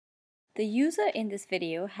The user in this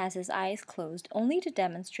video has his eyes closed only to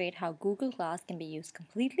demonstrate how Google Glass can be used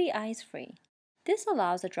completely eyes-free. This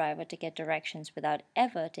allows a driver to get directions without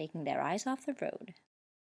ever taking their eyes off the road.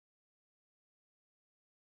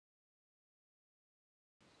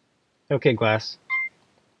 Okay, Glass.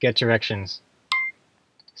 Get directions.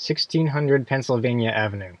 1600 Pennsylvania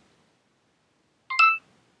Avenue.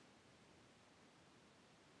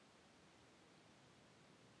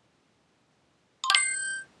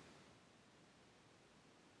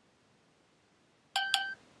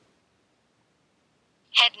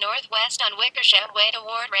 Head northwest on Wickersham Way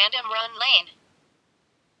toward Random Run Lane.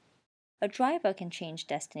 A driver can change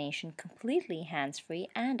destination completely hands-free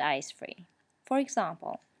and eyes-free. For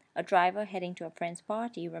example, a driver heading to a friend's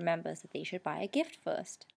party remembers that they should buy a gift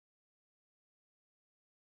first.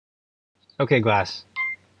 Okay, Glass.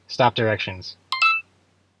 Stop directions.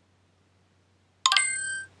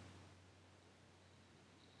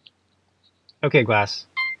 Okay, Glass.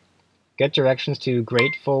 Get directions to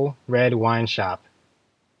Grateful Red Wine Shop.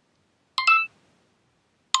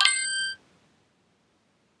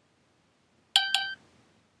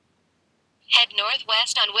 Head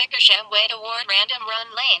northwest on Wickersham Way toward Random Run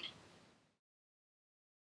Lane.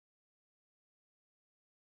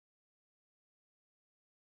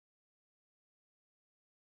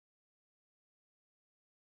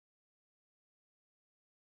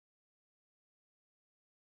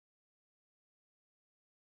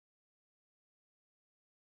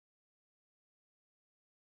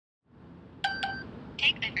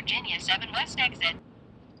 Take the Virginia 7 West exit.